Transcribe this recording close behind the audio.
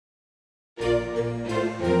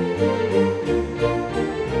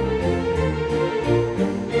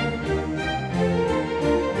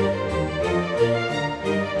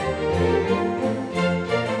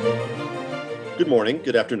morning,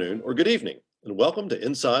 good afternoon, or good evening, and welcome to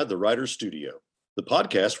Inside the Writer's Studio, the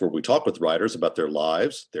podcast where we talk with writers about their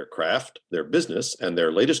lives, their craft, their business, and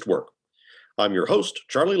their latest work. I'm your host,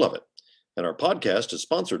 Charlie Lovett, and our podcast is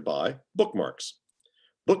sponsored by Bookmarks.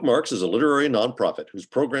 Bookmarks is a literary nonprofit whose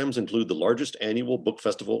programs include the largest annual book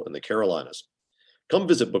festival in the Carolinas. Come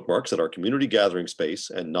visit Bookmarks at our community gathering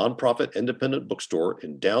space and nonprofit independent bookstore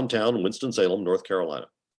in downtown Winston-Salem, North Carolina.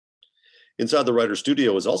 Inside the Writer's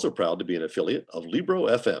Studio is also proud to be an affiliate of Libro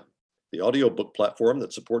FM, the audiobook platform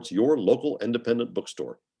that supports your local independent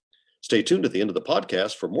bookstore. Stay tuned at the end of the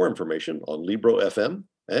podcast for more information on Libro FM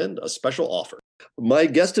and a special offer. My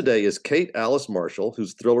guest today is Kate Alice Marshall,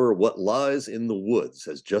 whose thriller What Lies in the Woods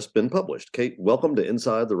has just been published. Kate, welcome to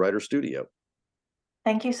Inside the Writer's Studio.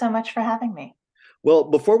 Thank you so much for having me. Well,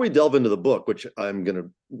 before we delve into the book, which I'm going to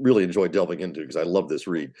really enjoy delving into because I love this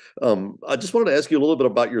read, I just wanted to ask you a little bit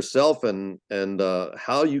about yourself and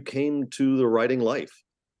how you came to the writing life.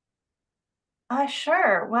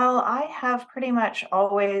 Sure. Well, I have pretty much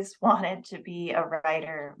always wanted to be a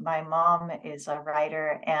writer. My mom is a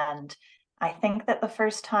writer, and I think that the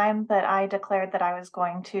first time that I declared that I was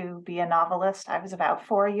going to be a novelist, I was about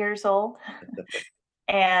 4 years old.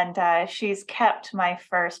 And she's kept my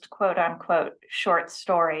first quote unquote short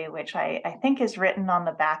story, which I think is written on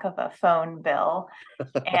the back of a phone bill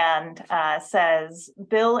and says,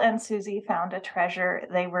 "Bill and Susie found a treasure.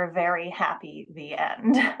 They were very happy, the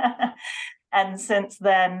end." And since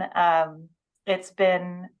then, it's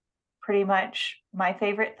been pretty much my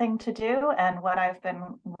favorite thing to do and what I've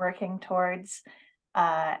been working towards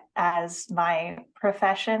as my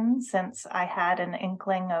profession since I had an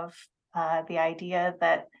inkling of the idea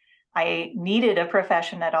that I needed a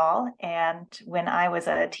profession at all. And when I was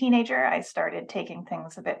a teenager, I started taking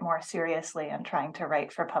things a bit more seriously and trying to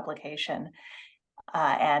write for publication.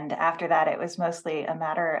 And after that, it was mostly a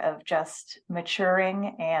matter of just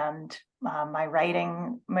maturing and my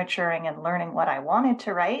writing maturing and learning what I wanted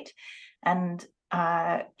to write and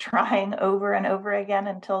trying over and over again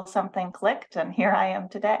until something clicked. And here I am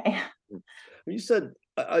today. You said,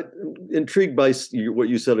 I'm intrigued by what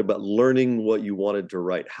you said about learning what you wanted to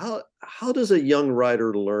write. How does a young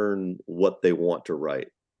writer learn what they want to write?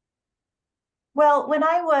 Well, when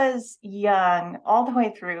I was young, all the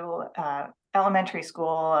way through elementary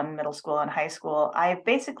school and middle school and high school, I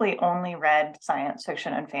basically only read science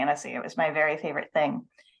fiction and fantasy. It was my very favorite thing.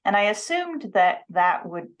 And I assumed that that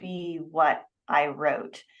would be what I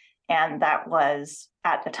wrote. And that was,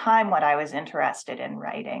 at the time, what I was interested in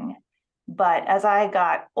writing. But as I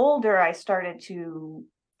got older, I started to,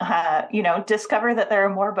 discover that there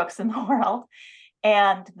are more books in the world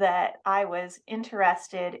and that I was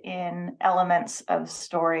interested in elements of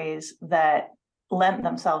stories that lent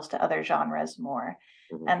themselves to other genres more.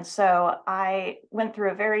 Mm-hmm. And so I went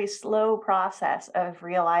through a very slow process of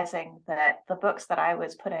realizing that the books that I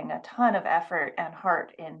was putting a ton of effort and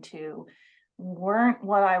heart into weren't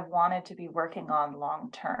what I wanted to be working on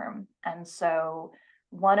long term. And so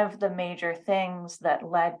one of the major things that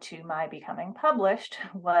led to my becoming published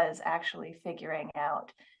was actually figuring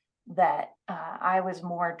out that I was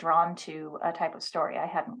more drawn to a type of story I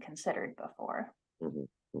hadn't considered before.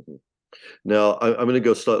 Mm-hmm. Mm-hmm. Now, I'm going to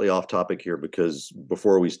go slightly off topic here because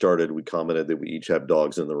before we started, we commented that we each have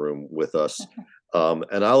dogs in the room with us.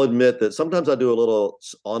 And I'll admit that sometimes I do a little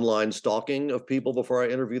online stalking of people before I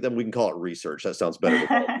interview them. We can call it research. That sounds better than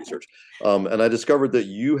call it research. And I discovered that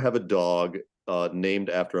you have a dog named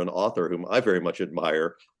after an author whom I very much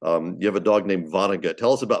admire. You have a dog named Vonnegut.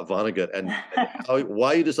 Tell us about Vonnegut and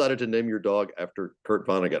why you decided to name your dog after Kurt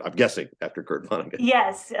Vonnegut. I'm guessing after Kurt Vonnegut.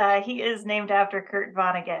 Yes, he is named after Kurt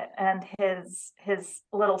Vonnegut, and his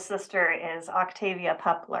little sister is Octavia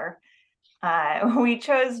Pupler. We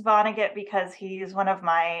chose Vonnegut because he's one of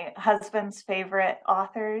my husband's favorite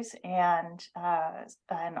authors and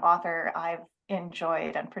an author I've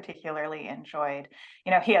enjoyed and particularly enjoyed.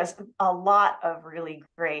 He has a lot of really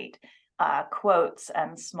great quotes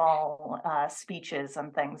and small speeches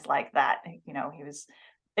and things like that. He was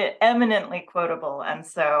eminently quotable. And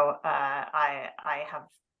so I have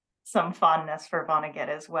some fondness for Vonnegut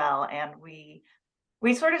as well. And we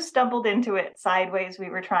sort of stumbled into it sideways. We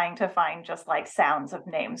were trying to find just like sounds of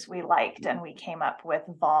names we liked, and we came up with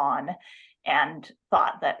Vaughn and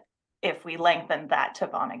thought that if we lengthened that to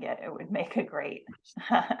Vonnegut, it would make a great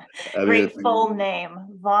full name,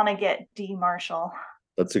 Vonnegut D. Marshall.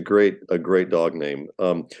 That's a great dog name.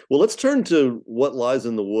 Well, let's turn to What Lies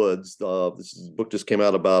in the Woods. This book just came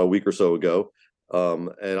out about a week or so ago. And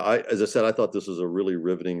as I said, I thought this was a really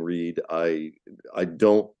riveting read. I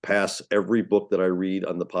don't pass every book that I read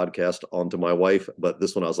on the podcast on to my wife, but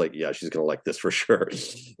this one I was like, yeah, she's going to like this for sure.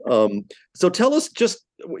 So tell us just,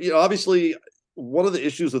 obviously one of the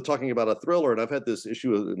issues with talking about a thriller, and I've had this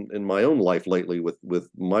issue in my own life lately with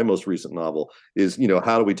my most recent novel, is,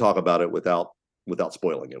 how do we talk about it without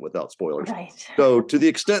spoiling it, without spoilers? Right. So to the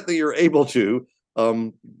extent that you're able to,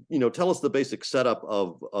 tell us the basic setup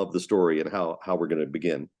of the story and how we're going to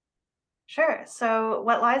begin. Sure. So,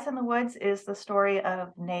 What Lies in the Woods is the story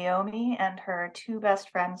of Naomi and her two best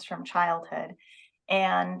friends from childhood.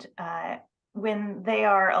 And when they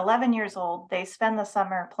are 11 years old, they spend the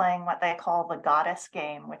summer playing what they call the Goddess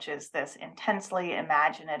Game, which is this intensely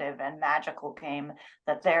imaginative and magical game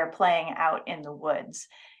that they're playing out in the woods.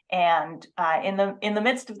 And in the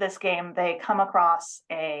midst of this game, they come across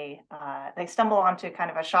they stumble onto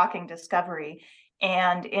kind of a shocking discovery.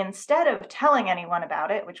 And instead of telling anyone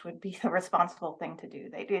about it, which would be the responsible thing to do,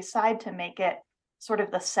 they decide to make it sort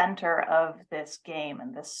of the center of this game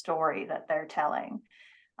and this story that they're telling.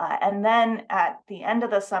 And then at the end of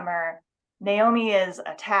the summer, Naomi is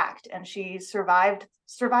attacked, and she survives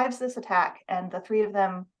this attack, and the three of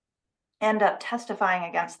them end up testifying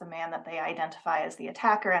against the man that they identify as the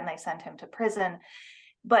attacker, and they send him to prison.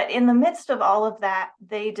 But in the midst of all of that,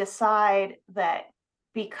 they decide that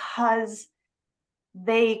because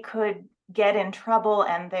they could get in trouble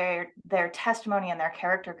and their testimony and their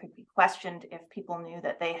character could be questioned if people knew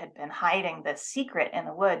that they had been hiding this secret in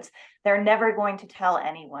the woods, they're never going to tell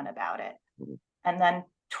anyone about it. Mm-hmm. And then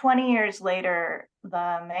 20 years later,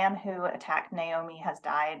 the man who attacked Naomi has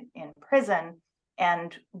died in prison.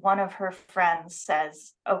 And one of her friends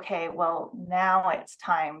says, okay, well, now it's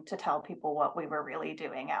time to tell people what we were really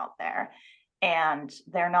doing out there. And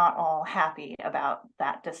they're not all happy about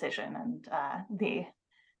that decision and the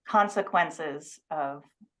consequences of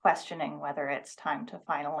questioning whether it's time to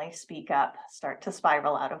finally speak up start to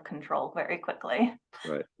spiral out of control very quickly.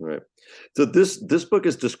 Right. So this book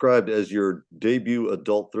is described as your debut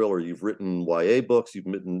adult thriller. You've written YA books, you've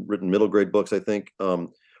written middle grade books, I think.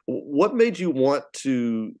 What made you want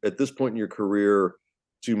to, at this point in your career,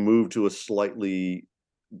 to move to a slightly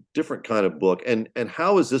different kind of book? And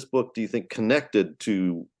how is this book, do you think, connected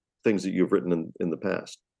to things that you've written in the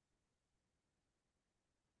past?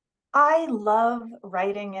 I love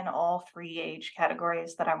writing in all three age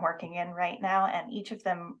categories that I'm working in right now, and each of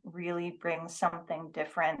them really brings something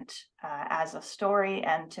different as a story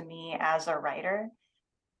and to me as a writer.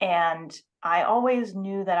 And I always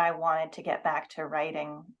knew that I wanted to get back to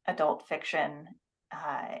writing adult fiction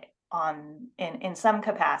in some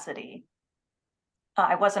capacity.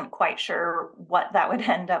 I wasn't quite sure what that would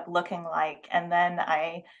end up looking like, and then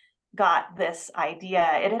I got this idea.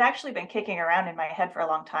 It had actually been kicking around in my head for a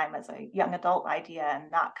long time as a young adult idea and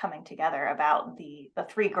not coming together, about the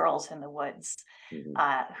three girls in the woods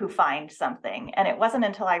who find something. And it wasn't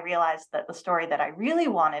until I realized that the story that I really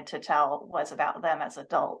wanted to tell was about them as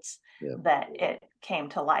adults that it came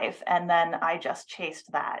to life. And then I just chased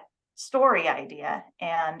that story idea,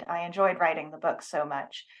 and I enjoyed writing the book so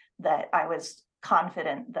much that I was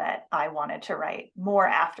confident that I wanted to write more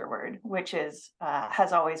afterward, which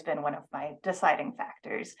has always been one of my deciding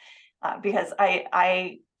factors, because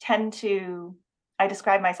I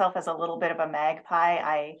describe myself as a little bit of a magpie.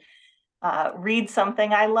 I read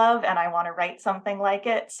something I love and I want to write something like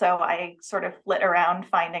it, so I sort of flit around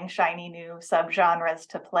finding shiny new subgenres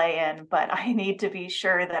to play in, but I need to be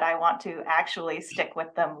sure that I want to actually stick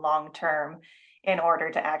with them long term in order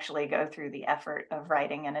to actually go through the effort of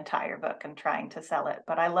writing an entire book and trying to sell it.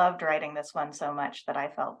 But I loved writing this one so much that I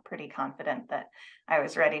felt pretty confident that I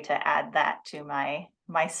was ready to add that to my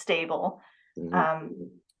stable.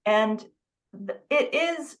 And it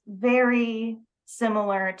is very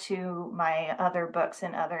similar to my other books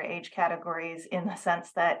in other age categories, in the sense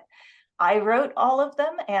that I wrote all of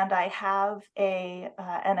them, and I have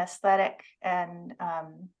an aesthetic and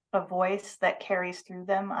a voice that carries through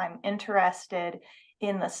them. I'm interested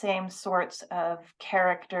in the same sorts of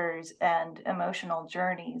characters and emotional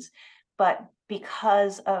journeys, but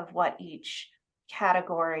because of what each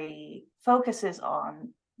category focuses on,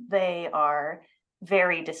 they are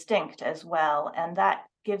very distinct as well. And that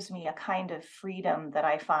gives me a kind of freedom that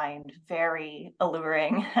I find very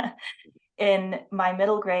alluring. In my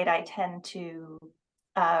middle grade, I tend to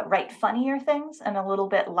write funnier things and a little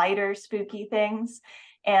bit lighter, spooky things.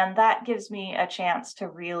 And that gives me a chance to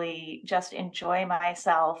really just enjoy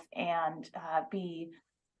myself and be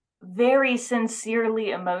very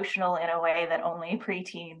sincerely emotional in a way that only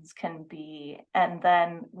preteens can be. And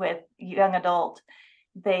then with young adult,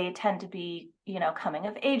 they tend to be, coming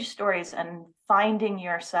of age stories and finding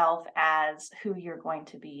yourself as who you're going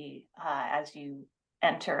to be as you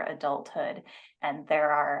enter adulthood. And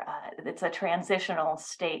it's a transitional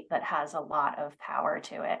state that has a lot of power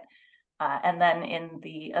to it. And then in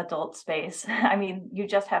the adult space, I mean, you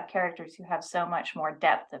just have characters who have so much more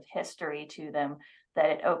depth of history to them that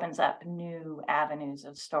it opens up new avenues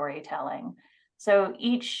of storytelling. So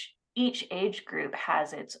each age group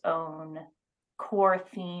has its own core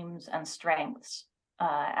themes and strengths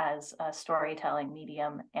as a storytelling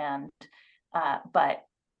medium. And but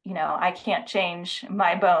I can't change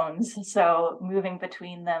my bones. So moving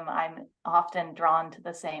between them, I'm often drawn to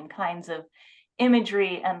the same kinds of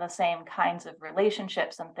imagery and the same kinds of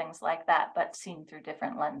relationships and things like that, but seen through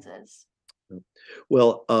different lenses.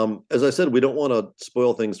 Well, as I said, we don't want to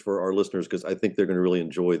spoil things for our listeners because I think they're going to really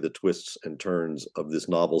enjoy the twists and turns of this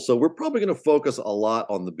novel. So we're probably going to focus a lot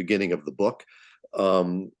on the beginning of the book.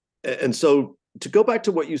 And so to go back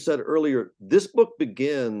to what you said earlier, this book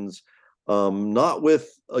begins not with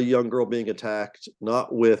a young girl being attacked,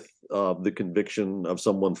 not with the conviction of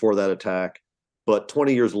someone for that attack, but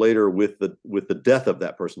 20 years later with the death of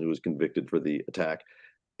that person who was convicted for the attack.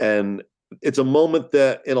 And it's a moment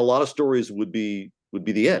that in a lot of stories would be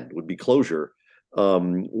the end, would be closure.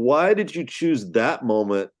 Why did you choose that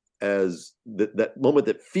moment as that moment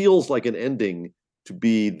that feels like an ending to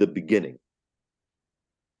be the beginning?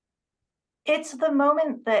 It's the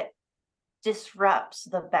moment that disrupts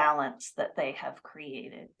the balance that they have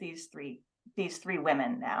created, these three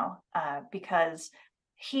women now, because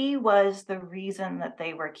he was the reason that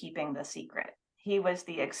they were keeping the secret. He was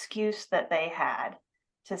the excuse that they had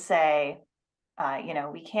to say,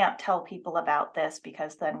 we can't tell people about this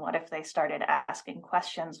because then what if they started asking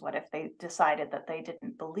questions? What if they decided that they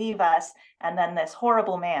didn't believe us? And then this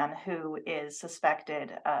horrible man who is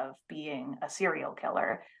suspected of being a serial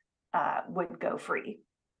killer would go free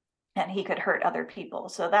and he could hurt other people.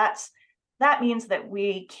 So that means that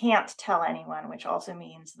we can't tell anyone, which also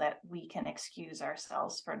means that we can excuse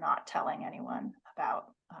ourselves for not telling anyone about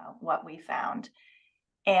what we found.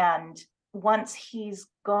 And once he's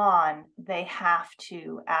gone, they have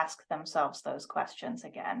to ask themselves those questions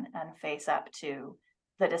again and face up to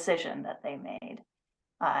the decision that they made.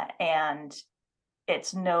 And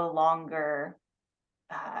it's no longer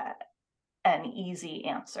an easy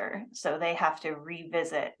answer. So they have to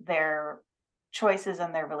revisit their choices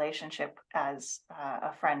and their relationship as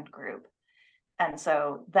a friend group. And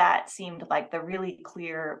so that seemed like the really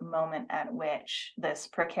clear moment at which this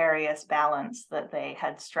precarious balance that they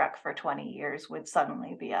had struck for 20 years would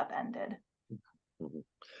suddenly be upended. Mm-hmm.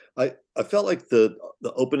 I felt like the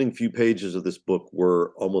opening few pages of this book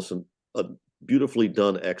were almost a beautifully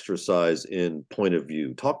done exercise in point of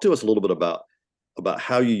view. Talk to us a little bit about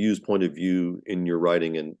how you use point of view in your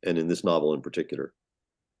writing and in this novel in particular.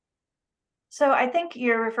 So I think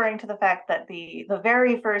you're referring to the fact that the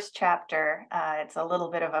very first chapter, it's a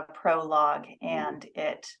little bit of a prologue, and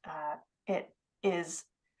it is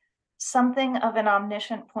something of an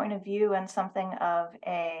omniscient point of view and something of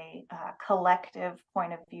a collective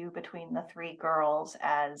point of view between the three girls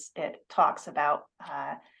as it talks about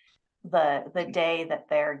the day that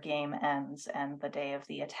their game ends and the day of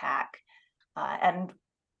the attack. And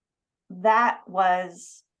that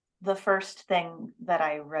was the first thing that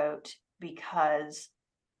I wrote because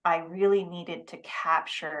I really needed to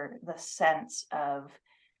capture the sense of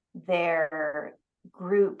their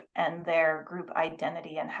group and their group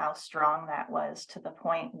identity and how strong that was, to the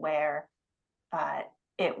point where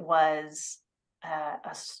it was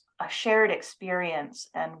a shared experience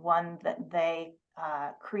and one that they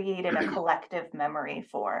created a collective memory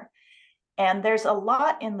for. And there's a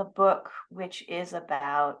lot in the book which is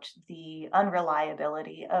about the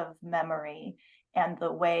unreliability of memory and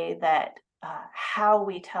the way that how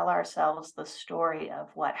we tell ourselves the story of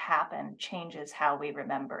what happened changes how we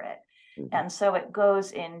remember it. Mm-hmm. And so it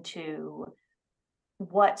goes into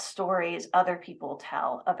what stories other people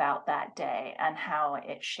tell about that day and how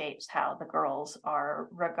it shapes how the girls are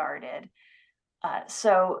regarded.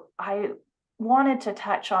 So I wanted to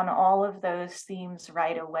touch on all of those themes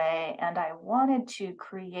right away, and I wanted to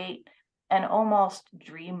create an almost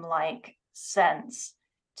dreamlike sense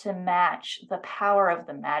to match the power of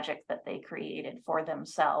the magic that they created for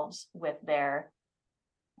themselves with their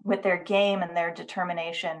game and their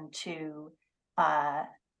determination to,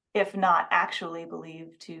 if not actually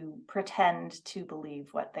believe, to pretend to believe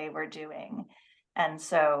what they were doing. And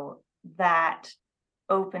so that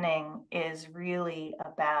opening is really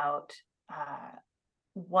about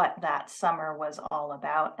what that summer was all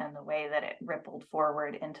about and the way that it rippled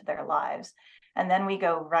forward into their lives. And then we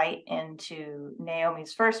go right into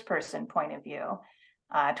Naomi's first person point of view,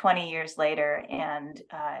 20 years later, and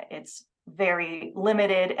it's very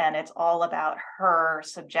limited and it's all about her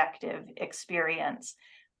subjective experience,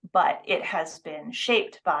 but it has been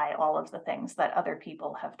shaped by all of the things that other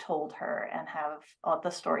people have told her and have all the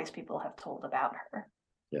stories people have told about her.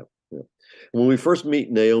 Yeah, yeah. When we first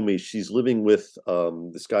meet Naomi, she's living with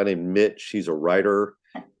this guy named Mitch. He's a writer.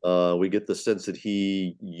 We get the sense that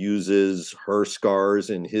he uses her scars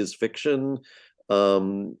in his fiction.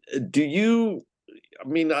 Do you, I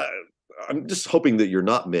mean, I'm just hoping that you're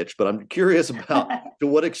not Mitch, but I'm curious about to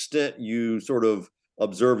what extent you sort of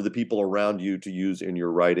observe the people around you to use in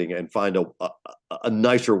your writing and find a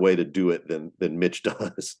nicer way to do it than Mitch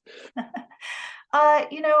does.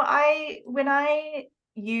 When I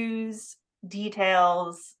use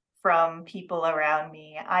details from people around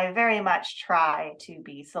me, I very much try to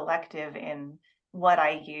be selective in what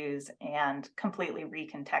I use and completely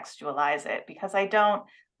recontextualize it, because I don't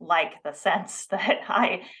like the sense that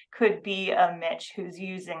I could be a Mitch who's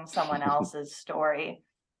using someone else's story.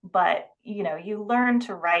 But, you learn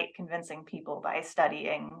to write convincing people by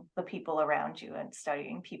studying the people around you and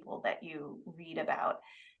studying people that you read about.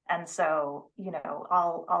 And so,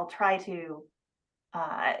 I'll try to,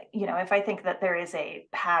 if I think that there is a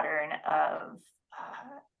pattern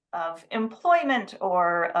of employment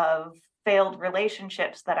or of failed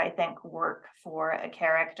relationships that I think work for a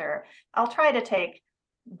character, I'll try to take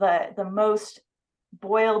the most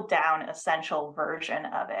boiled down essential version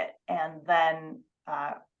of it and then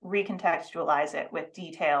recontextualize it with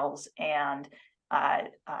details and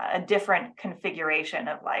a different configuration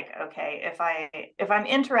of, like, okay, if I'm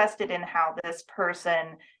interested in how this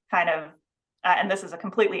person kind of and this is a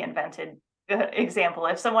completely invented example,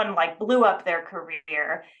 if someone like blew up their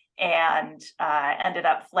career and ended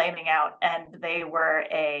up flaming out and they were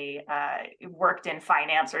worked in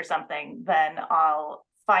finance or something, then I'll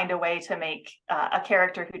find a way to make a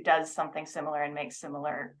character who does something similar and makes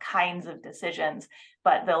similar kinds of decisions,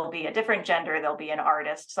 but they'll be a different gender, they'll be an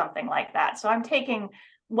artist, something like that. So I'm taking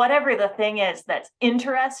whatever the thing is that's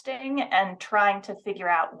interesting and trying to figure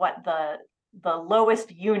out what the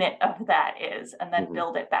lowest unit of that is, and then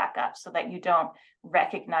build it back up so that you don't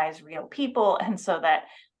recognize real people, and so that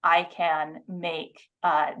I can make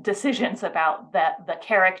decisions about the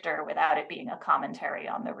character without it being a commentary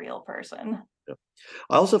on the real person. Yeah.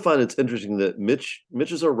 I also find it's interesting that Mitch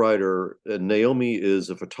is a writer and Naomi is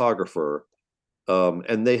a photographer.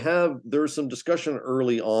 And there's some discussion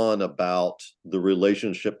early on about the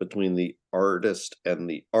relationship between the artist and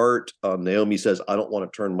the art. Naomi says, I don't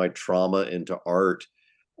want to turn my trauma into art.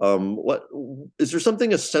 What is there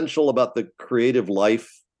something essential about the creative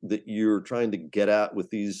life that you're trying to get at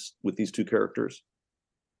with these two characters?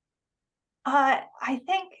 I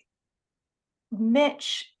think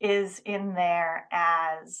Mitch is in there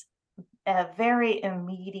as a very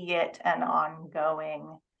immediate and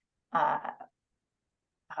ongoing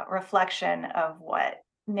reflection of what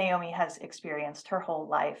Naomi has experienced her whole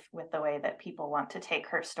life, with the way that people want to take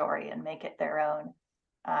her story and make it their own,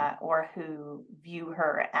 or who view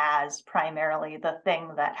her as primarily the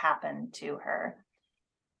thing that happened to her.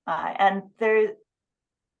 And there,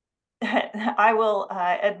 I will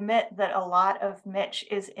admit that a lot of Mitch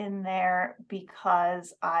is in there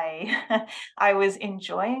because I I was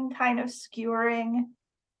enjoying kind of skewering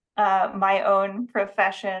my own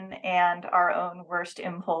profession and our own worst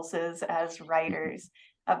impulses as writers.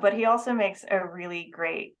 But he also makes a really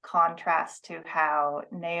great contrast to how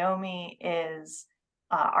Naomi is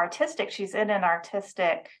artistic. She's in an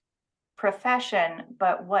artistic profession,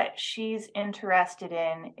 but what she's interested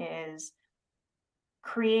in is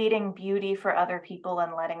creating beauty for other people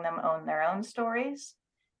and letting them own their own stories.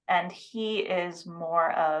 And he is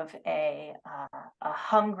more of a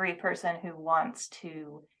hungry person who wants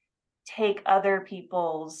to take other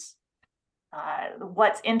people's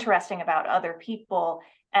what's interesting about other people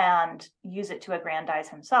and use it to aggrandize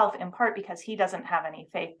himself, in part because he doesn't have any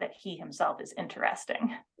faith that he himself is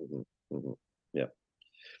interesting. Yeah.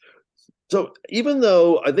 So even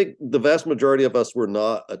though I think the vast majority of us were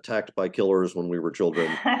not attacked by killers when we were children,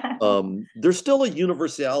 there's still a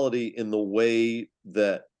universality in the way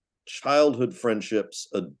that childhood friendships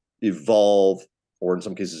evolve, or in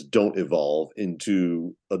some cases don't evolve,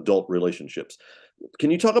 into adult relationships.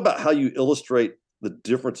 Can you talk about how you illustrate the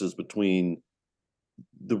differences between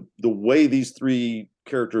the way these three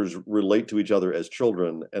characters relate to each other as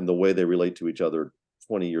children and the way they relate to each other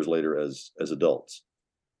 20 years later as adults?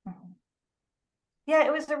 Yeah,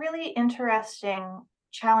 it was a really interesting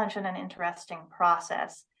challenge and an interesting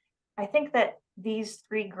process. I think that these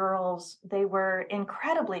three girls, they were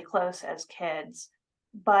incredibly close as kids,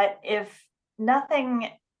 but if nothing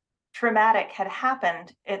traumatic had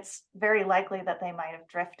happened, it's very likely that they might have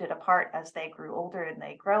drifted apart as they grew older, and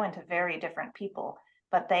they grow into very different people.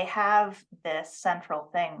 But they have this central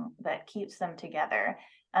thing that keeps them together.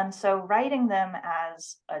 And so writing them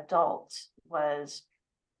as adults was,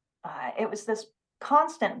 it was this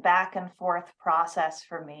constant back and forth process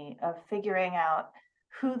for me of figuring out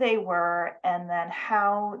who they were and then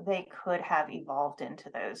how they could have evolved into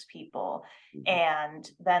those people.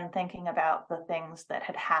 And then thinking about the things that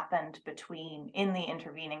had happened in the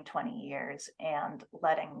intervening 20 years and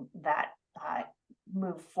letting that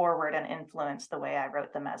move forward and influence the way I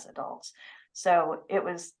wrote them as adults. So it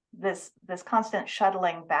was this constant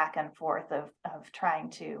shuttling back and forth of trying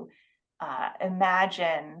to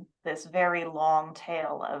imagine this very long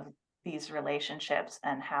tale of these relationships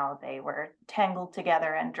and how they were tangled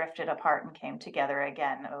together and drifted apart and came together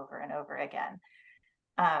again over and over again.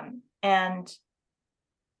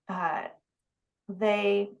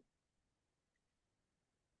 They,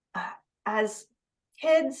 as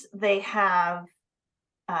kids, they have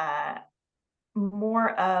more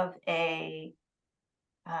of a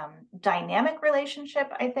dynamic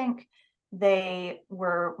relationship, I think. They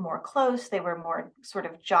were more close. They were more sort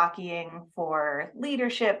of jockeying for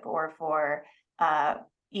leadership or for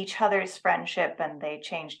each other's friendship, and they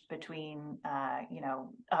changed between,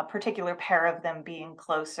 a particular pair of them being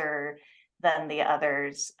closer than the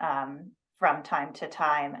others from time to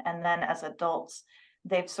time. And then as adults,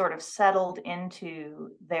 they've sort of settled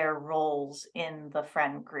into their roles in the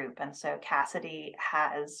friend group. And so Cassidy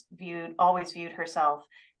has always viewed herself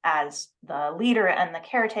as the leader and the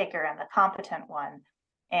caretaker and the competent one.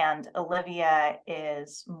 And Olivia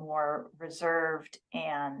is more reserved,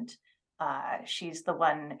 and she's the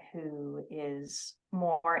one who is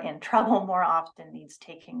more in trouble more often, needs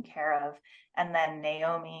taking care of. And then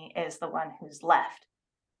Naomi is the one who's left.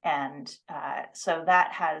 And so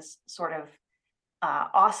that has sort of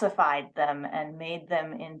ossified them and made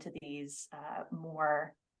them into these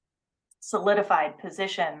more solidified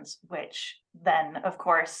positions, which then, of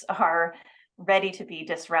course, are ready to be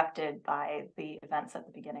disrupted by the events at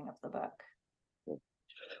the beginning of the book.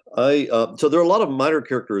 So there are a lot of minor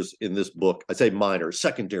characters in this book. I say minor,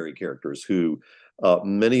 secondary characters who,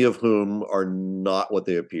 many of whom are not what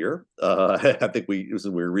they appear. I think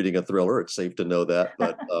we're reading a thriller. It's safe to know that,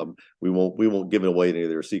 but we won't give away any of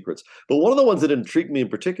their secrets. But one of the ones that intrigued me in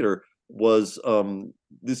particular was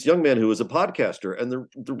this young man who was a podcaster. And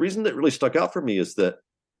the reason that really stuck out for me is that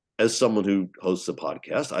as someone who hosts a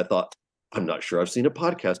podcast, I thought, I'm not sure I've seen a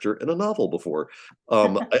podcaster in a novel before.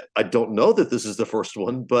 I don't know that this is the first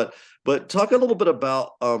one, but talk a little bit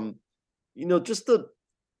about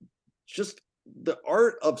just the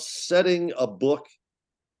art of setting a book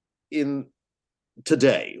in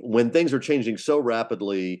today when things are changing so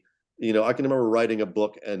rapidly. I can remember writing a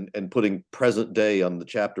book and putting present day on the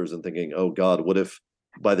chapters and thinking, oh God, what if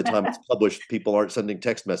by the time it's published, people aren't sending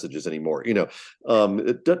text messages anymore? Talk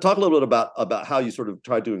a little bit about how you sort of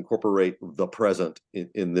tried to incorporate the present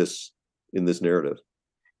in this narrative.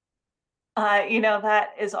 That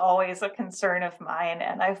is always a concern of mine,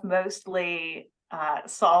 and I've mostly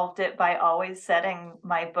solved it by always setting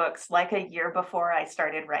my books like a year before I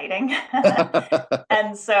started writing.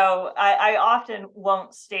 And so I often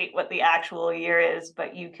won't state what the actual year is,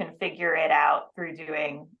 but you can figure it out through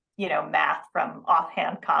doing, math from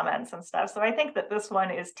offhand comments and stuff. So I think that this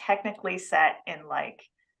one is technically set in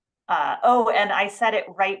and I said it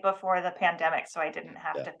right before the pandemic, so I didn't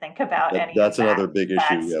have to think about any that's of another big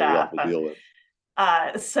issue we have to deal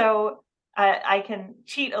with. So I can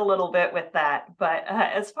cheat a little bit with that. But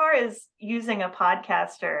as far as using a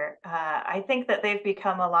podcaster, I think that they've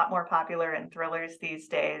become a lot more popular in thrillers these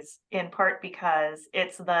days, in part because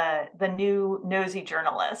it's the new nosy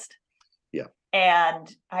journalist. Yeah. And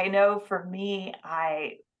I know for me,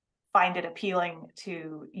 I find it appealing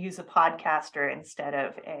to use a podcaster instead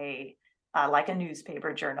of a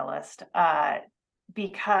newspaper journalist,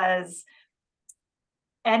 because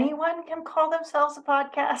anyone can call themselves a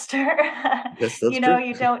podcaster. Yes, that's true.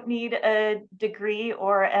 You don't need a degree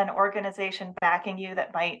or an organization backing you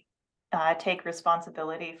that might take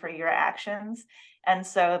responsibility for your actions. And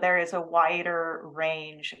so there is a wider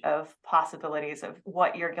range of possibilities of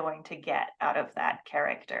what you're going to get out of that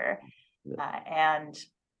character. And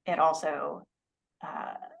it also,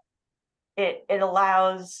 it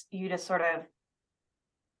allows you to sort of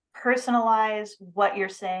personalize what you're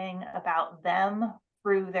saying about them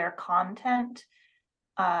through their content,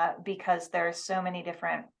 because there are so many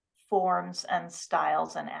different forms and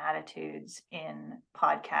styles and attitudes in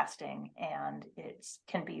podcasting, and it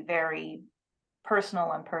can be very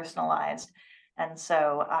personal and personalized. And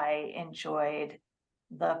so I enjoyed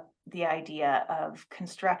the idea of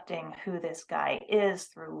constructing who this guy is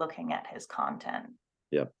through looking at his content.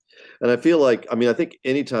 Yeah. And I feel like, I mean, I think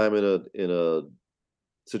anytime in a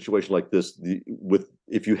situation like this,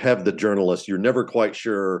 if you have the journalist, you're never quite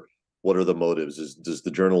sure what are the motives. Does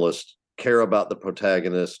the journalist care about the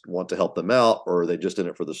protagonist, want to help them out, or are they just in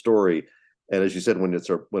it for the story? And as you said, when it's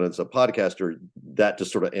a podcaster, that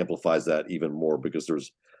just sort of amplifies that even more, because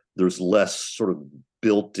there's less sort of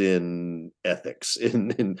built-in ethics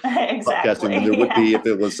in Exactly. podcasting than there would be if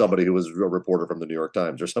it was somebody who was a reporter from the New York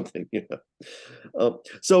Times or something.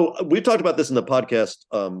 So we've talked about this in the podcast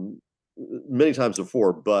many times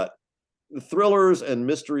before, but thrillers and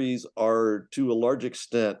mysteries are to a large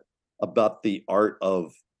extent about the art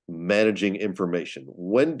of managing information.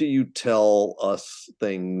 When do you tell us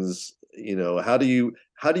things? How do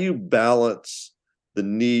you balance the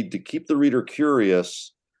need to keep the reader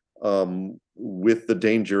curious with the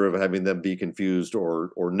danger of having them be confused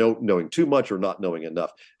or knowing too much or not knowing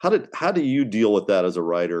enough? How do you deal with that as a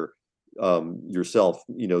writer yourself?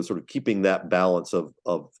 Sort of keeping that balance of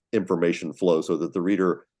information flow so that the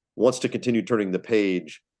reader wants to continue turning the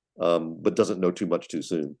page, but doesn't know too much too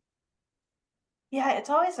soon. Yeah, it's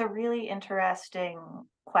always a really interesting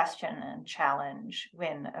question and challenge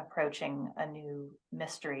when approaching a new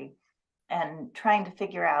mystery and trying to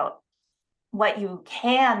figure out what you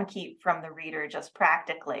can keep from the reader just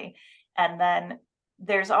practically. And then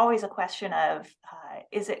there's always a question of,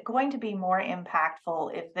 is it going to be more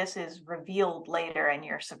impactful if this is revealed later and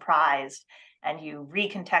you're surprised and you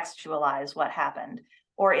recontextualize what happened?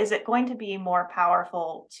 Or is it going to be more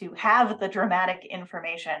powerful to have the dramatic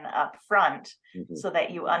information up front so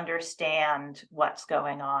that you understand what's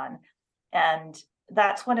going on? And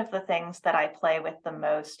that's one of the things that I play with the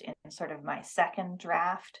most in sort of my second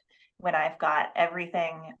draft, when I've got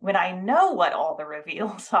everything, when I know what all the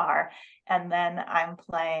reveals are, and then I'm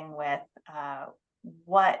playing with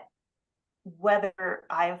whether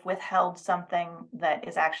I've withheld something that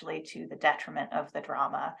is actually to the detriment of the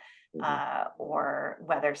drama, or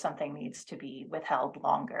whether something needs to be withheld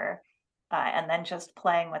longer. And then just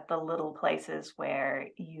playing with the little places where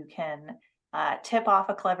you can tip off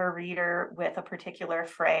a clever reader with a particular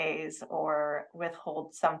phrase, or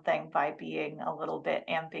withhold something by being a little bit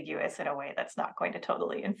ambiguous in a way that's not going to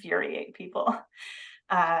totally infuriate people.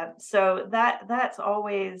 So that's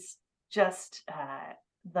always just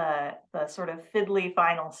the sort of fiddly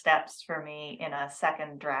final steps for me in a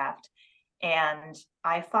second draft. And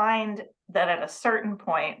I find that at a certain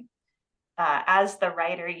point, as the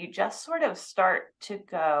writer, you just sort of start to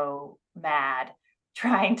go mad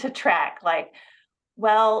trying to track, like,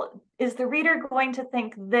 well, is the reader going to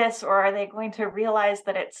think this, or are they going to realize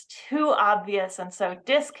that it's too obvious and so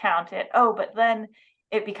discount it? Oh, but then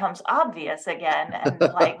it becomes obvious again. And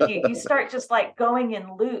like you start just like going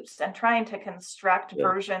in loops and trying to construct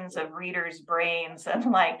versions of readers' brains,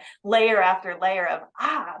 and like layer after layer of,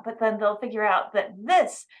 but then they'll figure out that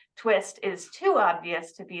this twist is too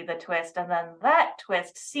obvious to be the twist, and then that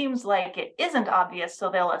twist seems like it isn't obvious,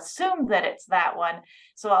 so they'll assume that it's that one,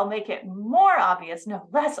 so I'll make it more obvious, no,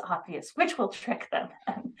 less obvious, which will trick them.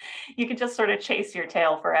 You can just sort of chase your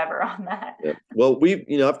tail forever on that. Well,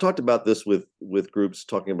 I've talked about this with groups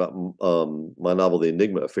talking about my novel The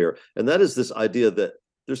Enigma Affair, and that is this idea that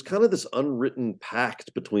there's kind of this unwritten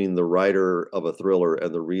pact between the writer of a thriller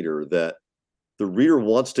and the reader, that the reader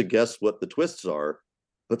wants to guess what the twists are,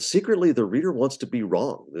 but secretly the reader wants to be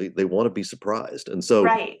wrong. They want to be surprised. And so,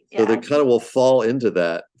 so they kind of will fall into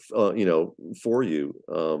that, for you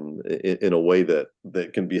in a way that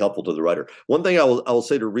can be helpful to the writer. One thing I will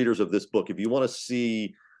say to readers of this book, if you want to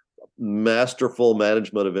see masterful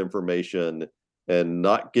management of information and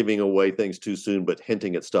not giving away things too soon, but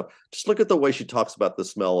hinting at stuff, just look at the way she talks about the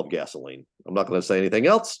smell of gasoline. I'm not going to say anything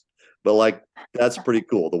else, but like, that's pretty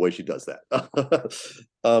cool the way she does that.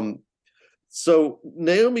 So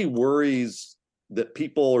Naomi worries that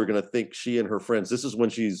people are going to think she and her friends, this is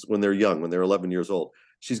when they're young, when they're 11 years old,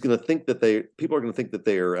 she's going to think that people are going to think that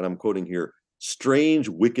they are, and I'm quoting here, strange,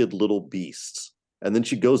 wicked little beasts. And then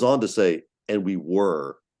she goes on to say, and we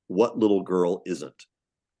were, what little girl isn't?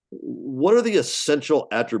 What are the essential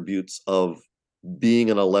attributes of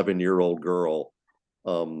being an 11-year-old girl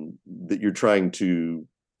that you're trying to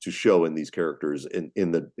show in these characters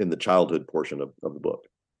in the childhood portion of the book?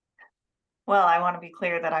 Well, I want to be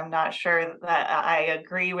clear that I'm not sure that I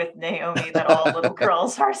agree with Naomi that all little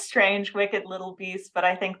girls are strange, wicked little beasts, but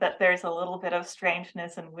I think that there's a little bit of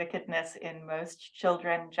strangeness and wickedness in most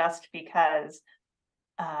children just because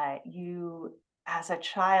you, as a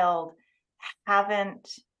child, haven't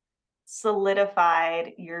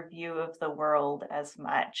solidified your view of the world as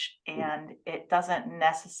much, and it doesn't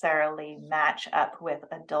necessarily match up with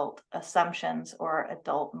adult assumptions or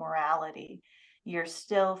adult morality. You're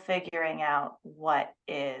still figuring out what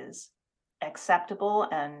is acceptable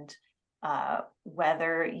and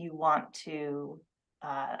whether you want to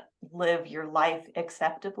uh, live your life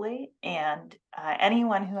acceptably. And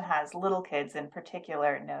anyone who has little kids in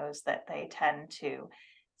particular knows that they tend to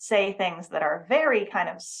say things that are very kind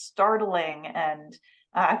of startling and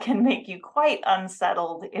can make you quite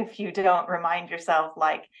unsettled if you don't remind yourself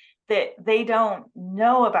like that they don't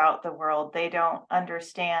know about the world, they don't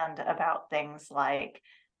understand about things like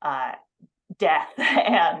uh, death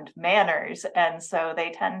and manners, and so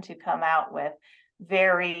they tend to come out with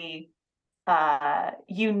very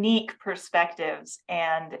unique perspectives.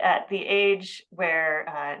 And at the age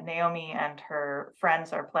where Naomi and her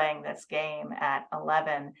friends are playing this game at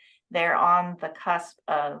 11, they're on the cusp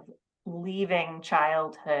of leaving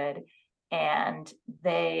childhood. And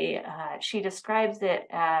she describes it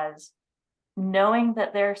as knowing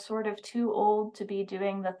that they're sort of too old to be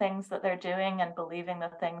doing the things that they're doing and believing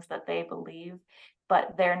the things that they believe,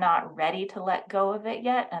 but they're not ready to let go of it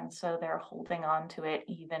yet. And so they're holding on to it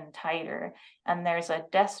even tighter. And there's a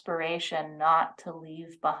desperation not to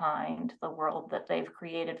leave behind the world that they've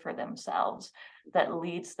created for themselves that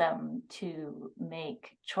leads them to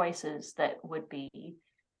make choices that would be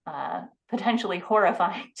potentially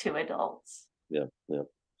horrifying to adults. Yeah, yeah.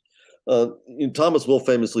 Thomas Wolfe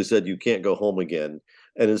famously said, "You can't go home again."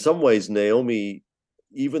 And in some ways, Naomi,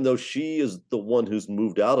 even though she is the one who's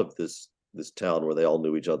moved out of this town where they all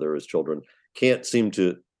knew each other as children, can't seem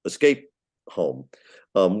to escape home.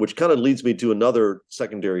 Which kind of leads me to another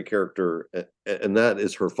secondary character, and that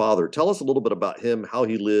is her father. Tell us a little bit about him, how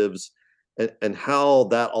he lives, and how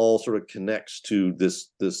that all sort of connects to this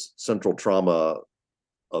central trauma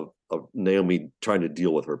of Naomi trying to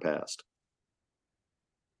deal with her past.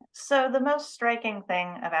 So the most striking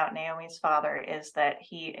thing about Naomi's father is that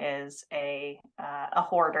he is a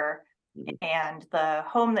hoarder, Mhm. and the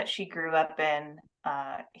home that she grew up in,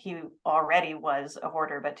 he already was a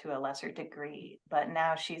hoarder, but to a lesser degree. But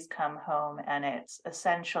now she's come home, and it's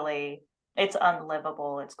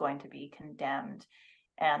unlivable. It's going to be condemned,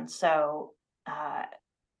 and so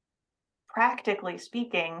practically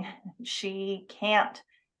speaking, she can't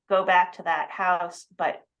go back to that house,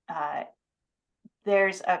 but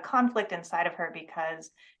there's a conflict inside of her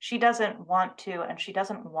because she doesn't want to, and she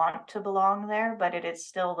doesn't want to belong there, but it is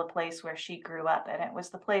still the place where she grew up, and it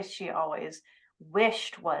was the place she always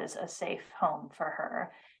wished was a safe home for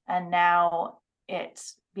her. And now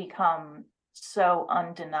it's become so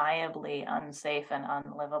undeniably unsafe and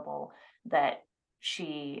unlivable that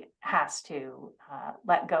she has to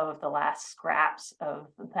let go of the last scraps of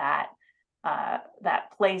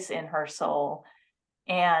that place in her soul.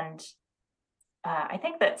 And I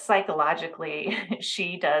think that psychologically,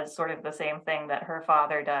 she does sort of the same thing that her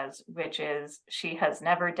father does, which is she has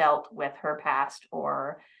never dealt with her past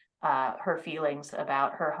or her feelings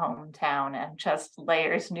about her hometown and just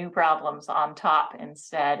layers new problems on top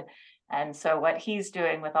instead. And so, what he's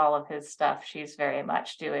doing with all of his stuff, she's very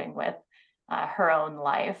much doing with her own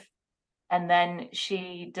life. And then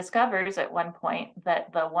she discovers at one point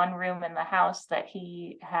that the one room in the house that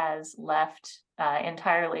he has left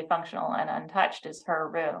entirely functional and untouched is her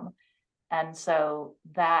room. And so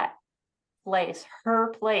that place, her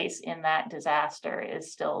place in that disaster,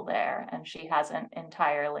 is still there, and she hasn't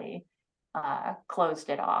entirely closed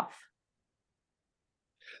it off.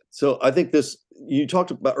 So I think this you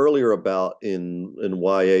talked about earlier about in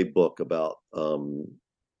YA book about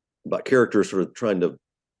characters sort of trying to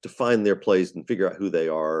find their place and figure out who they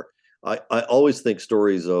are. I always think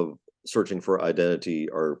stories of searching for identity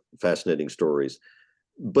are fascinating stories.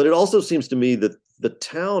 But it also seems to me that the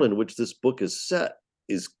town in which this book is set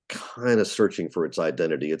is kind of searching for its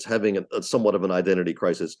identity. It's having a somewhat of an identity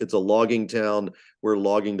crisis. It's a logging town where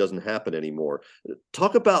logging doesn't happen anymore.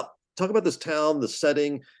 Talk about talk about this town, the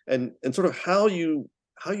setting, and sort of how you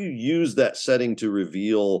use that setting to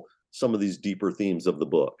reveal some of these deeper themes of the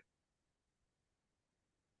book.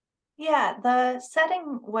 Yeah, the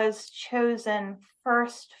setting was chosen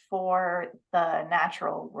first for the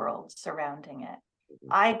natural world surrounding it.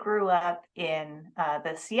 I grew up in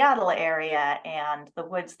the Seattle area, and the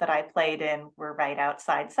woods that I played in were right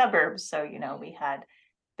outside suburbs. So, we had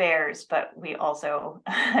bears, but we also,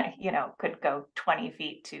 could go 20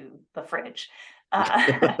 feet to the fridge.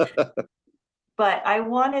 But I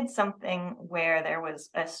wanted something where there was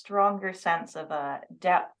a stronger sense of a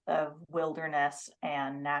depth of wilderness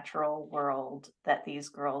and natural world that these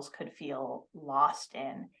girls could feel lost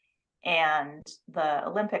in. And the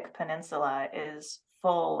Olympic Peninsula is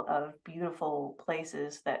full of beautiful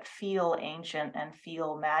places that feel ancient and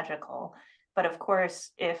feel magical. But of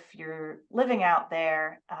course, if you're living out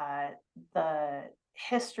there, the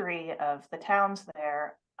history of the towns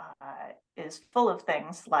there is full of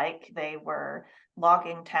things like they were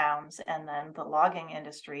logging towns, and then the logging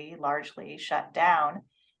industry largely shut down.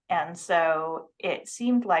 And so it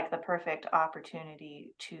seemed like the perfect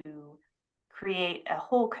opportunity to create a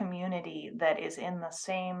whole community that is in the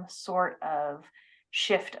same sort of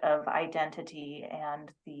shift of identity and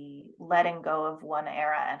the letting go of one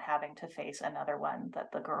era and having to face another one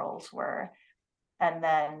that the girls were. And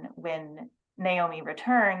then when Naomi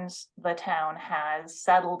returns, the town has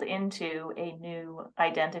settled into a new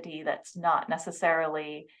identity that's not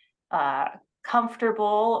necessarily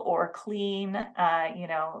comfortable or clean,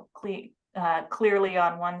 clearly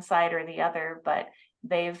on one side or the other, but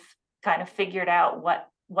they've kind of figured out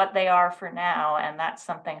what they are for now, and that's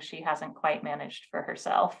something she hasn't quite managed for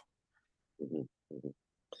herself. Mhm, mhm.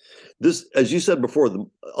 This, as you said before,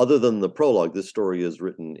 other than the prologue, this story is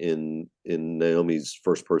written in Naomi's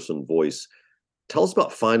first person voice. Tell us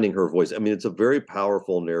about finding her voice. I mean, it's a very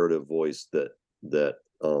powerful narrative voice and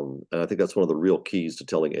I think that's one of the real keys to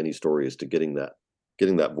telling any story, is to getting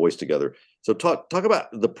that voice together. So talk about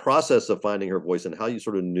the process of finding her voice and how you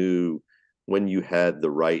sort of knew when you had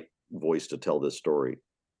the right voice to tell this story.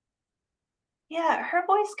 Yeah, her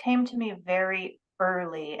voice came to me very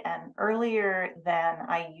early and earlier than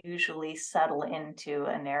I usually settle into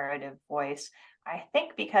a narrative voice. I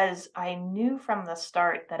think because I knew from the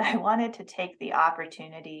start that I wanted to take the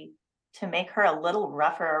opportunity to make her a little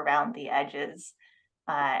rougher around the edges,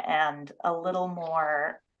 and a little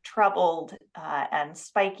more troubled, and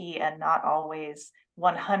spiky and not always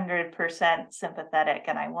 100% sympathetic.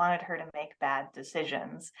 And I wanted her to make bad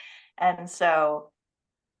decisions. And so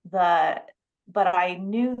the but I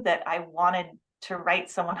knew that I wanted to write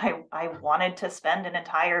someone I wanted to spend an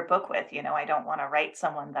entire book with. I don't want to write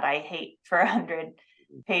someone that I hate for 100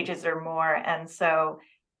 pages or more. And so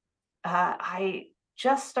I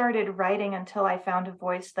just started writing until I found a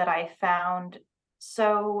voice that I found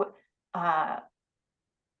so uh,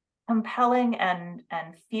 compelling and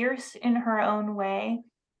fierce in her own way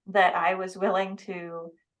that I was willing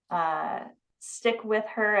to uh, stick with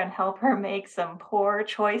her and help her make some poor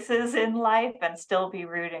choices in life and still be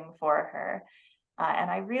rooting for her.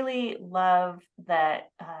 And I really love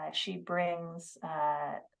that she brings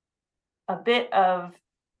a bit of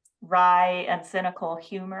wry and cynical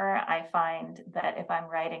humor. I find that if I'm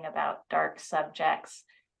writing about dark subjects,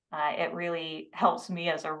 it really helps me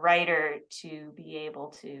as a writer to be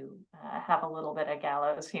able to have a little bit of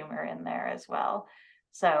gallows humor in there as well.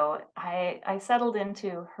 So I settled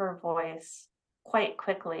into her voice quite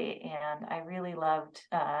quickly, and I really loved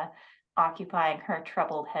occupying her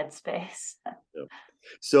troubled headspace. Yeah.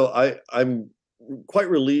 So I'm quite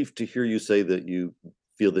relieved to hear you say that you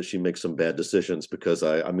feel that she makes some bad decisions, because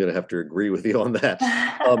I'm going to have to agree with you on that.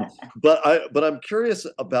 But I'm curious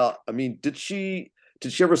about. I mean, did she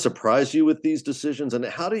ever surprise you with these decisions?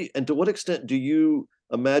 And to what extent do you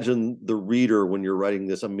imagine the reader when you're writing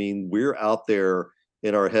this? I mean, we're out there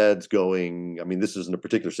in our heads going. I mean, this isn't a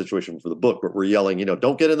particular situation for the book, but we're yelling,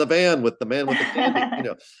 don't get in the van with the man with the candy.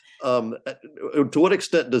 To what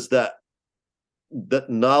extent does that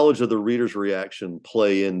knowledge of the reader's reaction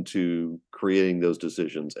play into creating those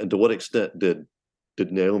decisions, and to what extent did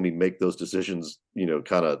Naomi make those decisions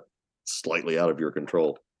kind of slightly out of your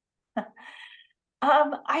control?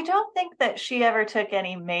 I don't think that she ever took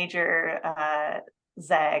any major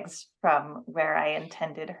zags from where I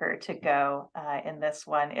intended her to go in this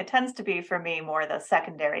one. It tends to be for me more the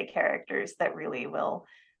secondary characters that really will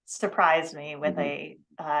surprise me with Mhm.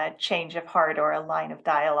 a change of heart or a line of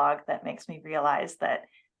dialogue that makes me realize that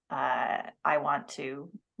I want to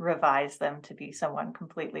revise them to be someone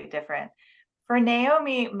completely different. For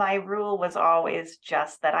Naomi, my rule was always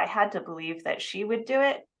just that I had to believe that she would do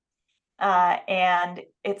it, and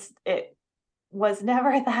it was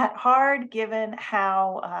never that hard given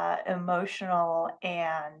how emotional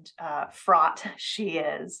and fraught she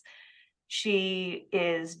is. She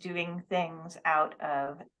is doing things out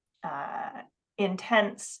of uh,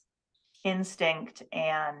 intense instinct,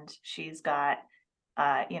 and she's got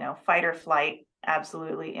fight or flight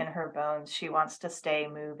absolutely in her bones. She wants to stay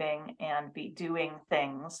moving and be doing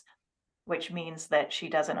things, which means that she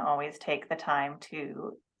doesn't always take the time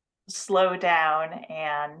to slow down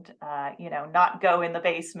and not go in the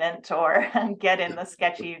basement or get in the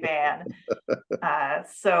sketchy van.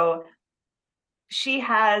 So she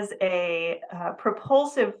has a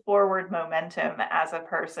propulsive forward momentum as a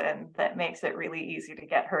person that makes it really easy to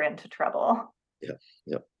get her into trouble. Yeah,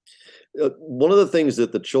 yeah. One of the things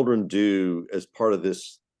that the children do as part of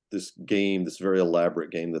this game, this very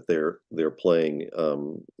elaborate game that they're playing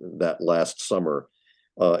that last summer,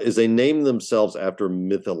 is they name themselves after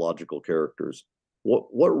mythological characters.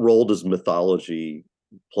 What role does mythology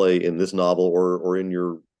play in this novel or in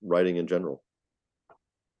your writing in general?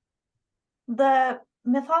 The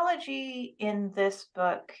mythology in this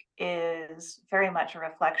book is very much a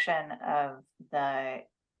reflection of the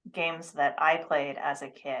games that I played as a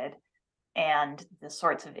kid and the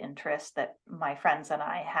sorts of interests that my friends and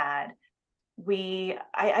I had.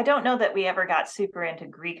 I don't know that we ever got super into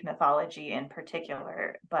Greek mythology in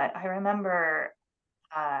particular, but I remember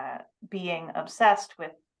being obsessed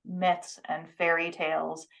with myths and fairy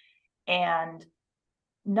tales, and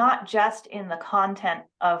not just in the content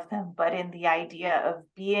of them, but in the idea of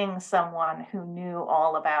being someone who knew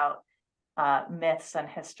all about myths and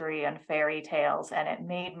history and fairy tales. And it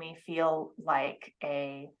made me feel like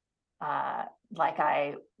like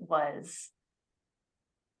I was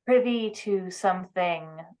privy to something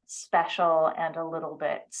special and a little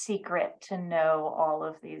bit secret, to know all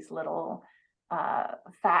of these little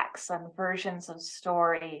facts and versions of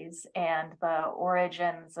stories and the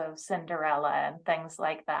origins of Cinderella and things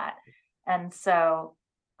like that. And so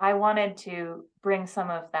I wanted to bring some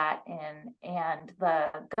of that in, and the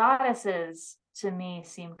goddesses to me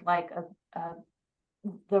seemed like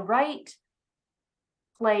the right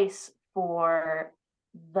place for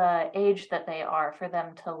the age that they are, for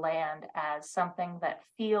them to land as something that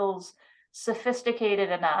feels sophisticated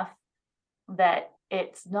enough that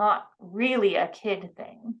it's not really a kid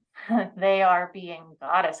thing. They are being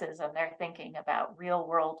goddesses and they're thinking about real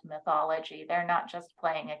world mythology. They're not just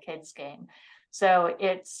playing a kid's game. So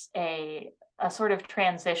it's a sort of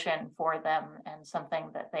transition for them and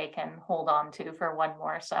something that they can hold on to for one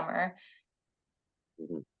more summer.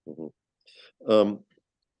 Mhm, mhm.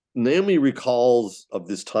 Naomi recalls of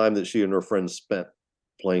this time that she and her friends spent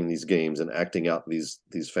playing these games and acting out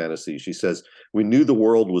these fantasies. She says, "We knew the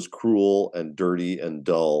world was cruel and dirty and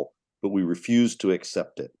dull, but we refused to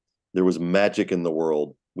accept it. There was magic in the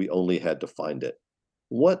world. We only had to find it."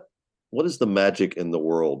 What what is the magic in the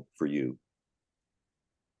world for you?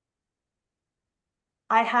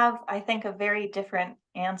 I have, I think, a very different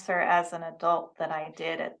answer as an adult than I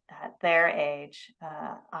did at their age.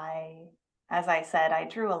 As I said, I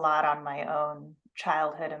drew a lot on my own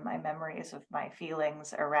childhood and my memories of my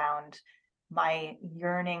feelings around my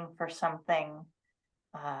yearning for something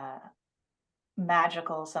uh,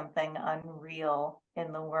 magical, something unreal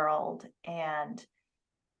in the world. And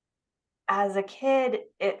as a kid,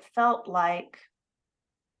 it felt like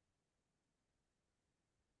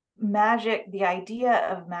the idea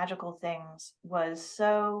of magical things was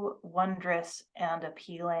so wondrous and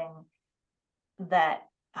appealing that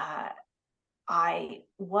uh, I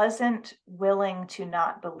wasn't willing to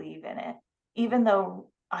not believe in it, even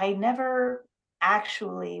though I never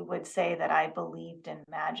actually would say that I believed in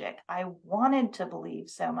magic. I wanted to believe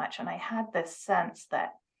so much, and I had this sense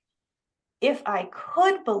that if I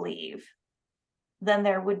could believe, then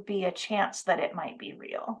there would be a chance that it might be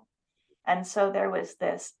real. And so there was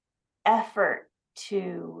this effort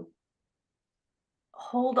to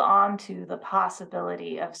hold on to the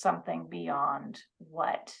possibility of something beyond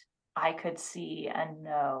what I could see and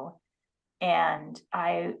know. And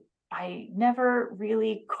I never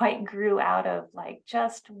really quite grew out of like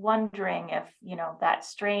just wondering if, that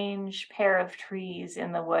strange pair of trees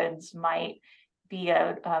in the woods might be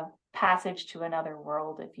a passage to another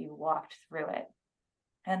world if you walked through it.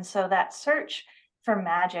 And so that search for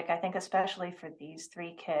magic, I think, especially for these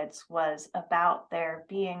three kids, was about there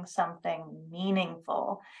being something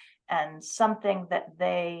meaningful and something that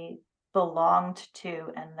they belonged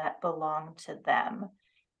to and that belonged to them.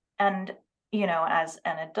 And, as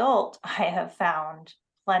an adult, I have found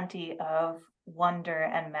plenty of wonder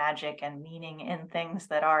and magic and meaning in things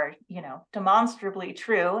that are, demonstrably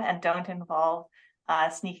true and don't involve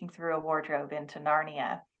sneaking through a wardrobe into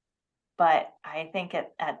Narnia. But I think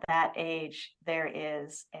at that age, there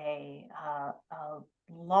is a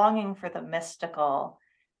longing for the mystical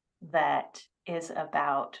that is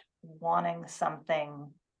about wanting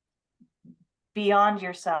something beyond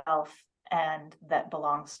yourself and that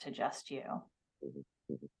belongs to just you. Mhm,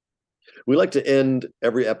 mhm. We like to end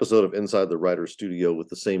every episode of Inside the Writer Studio with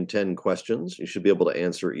the same 10 questions. You should be able to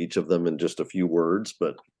answer each of them in just a few words,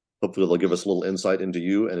 but hopefully they'll give us a little insight into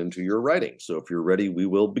you and into your writing. So if you're ready, we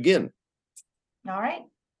will begin. All right.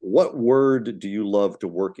 What word do you love to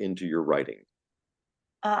work into your writing?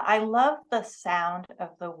 I love the sound of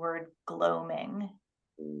the word gloaming,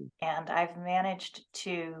 Mm. and I've managed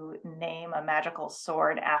to name a magical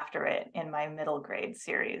sword after it in my middle grade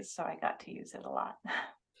series, so I got to use it a lot.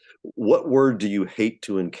 What word do you hate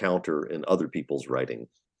to encounter in other people's writing?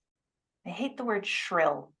 I hate the word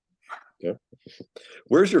shrill. Yeah.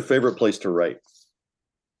 Where's your favorite place to write?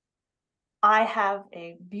 I have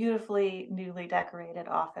a beautifully newly decorated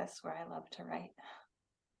office where I love to write.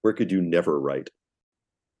 Where could you never write?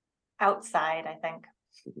 Outside, I think.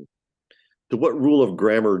 To what rule of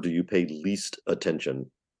grammar do you pay least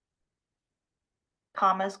attention?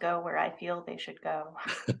 Commas go where I feel they should go.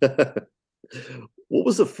 What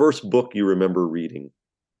was the first book you remember reading?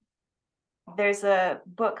 There's a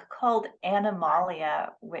book called Animalia,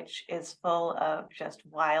 which is full of just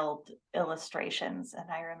wild illustrations,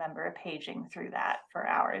 and I remember paging through that for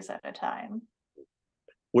hours at a time.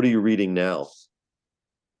 What are you reading now?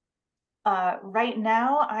 Right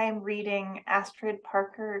now, I'm reading Astrid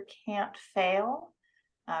Parker Can't Fail,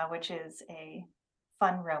 which is a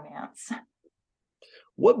fun romance.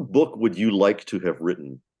 What book would you like to have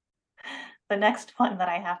written? The next one that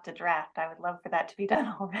I have to draft, I would love for that to be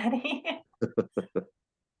done already.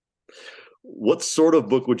 What sort of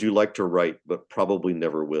book would you like to write, but probably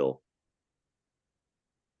never will?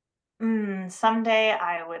 Someday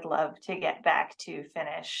I would love to get back to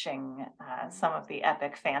finishing some of the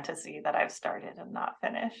epic fantasy that I've started and not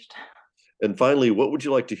finished. And finally, what would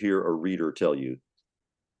you like to hear a reader tell you?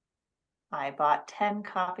 I bought 10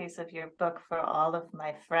 copies of your book for all of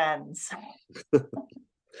my friends.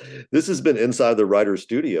 This has been Inside the Writer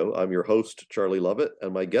Studio. I'm your host, Charlie Lovett,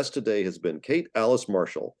 and my guest today has been Kate Alice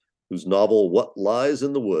Marshall, whose novel, What Lies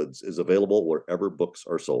in the Woods, is available wherever books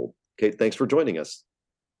are sold. Kate, thanks for joining us.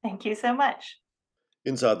 Thank you so much.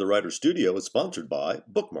 Inside the Writer Studio is sponsored by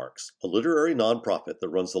Bookmarks, a literary nonprofit that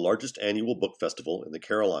runs the largest annual book festival in the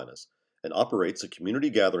Carolinas and operates a community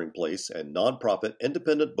gathering place and nonprofit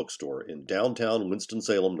independent bookstore in downtown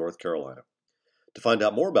Winston-Salem, North Carolina. To find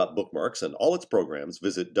out more about Bookmarks and all its programs,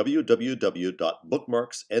 visit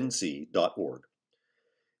www.bookmarksnc.org.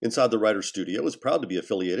 Inside the Writer Studio is proud to be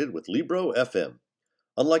affiliated with Libro FM.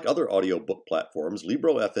 Unlike other audiobook platforms,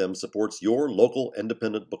 Libro FM supports your local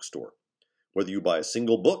independent bookstore. Whether you buy a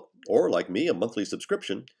single book or, like me, a monthly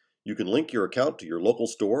subscription, you can link your account to your local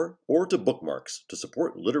store or to Bookmarks to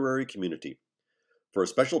support literary community. For a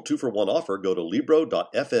special 2-for-1 offer, go to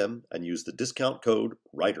Libro.fm and use the discount code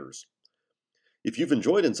WRITERS. If you've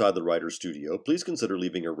enjoyed Inside the Writer Studio, please consider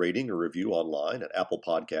leaving a rating or review online at Apple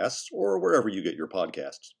Podcasts or wherever you get your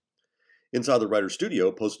podcasts. Inside the Writer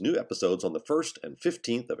Studio posts new episodes on the 1st and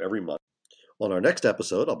 15th of every month. On our next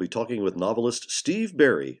episode, I'll be talking with novelist Steve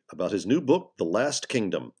Berry about his new book, The Last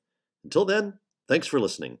Kingdom. Until then, thanks for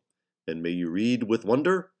listening, and may you read with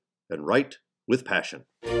wonder and write with passion.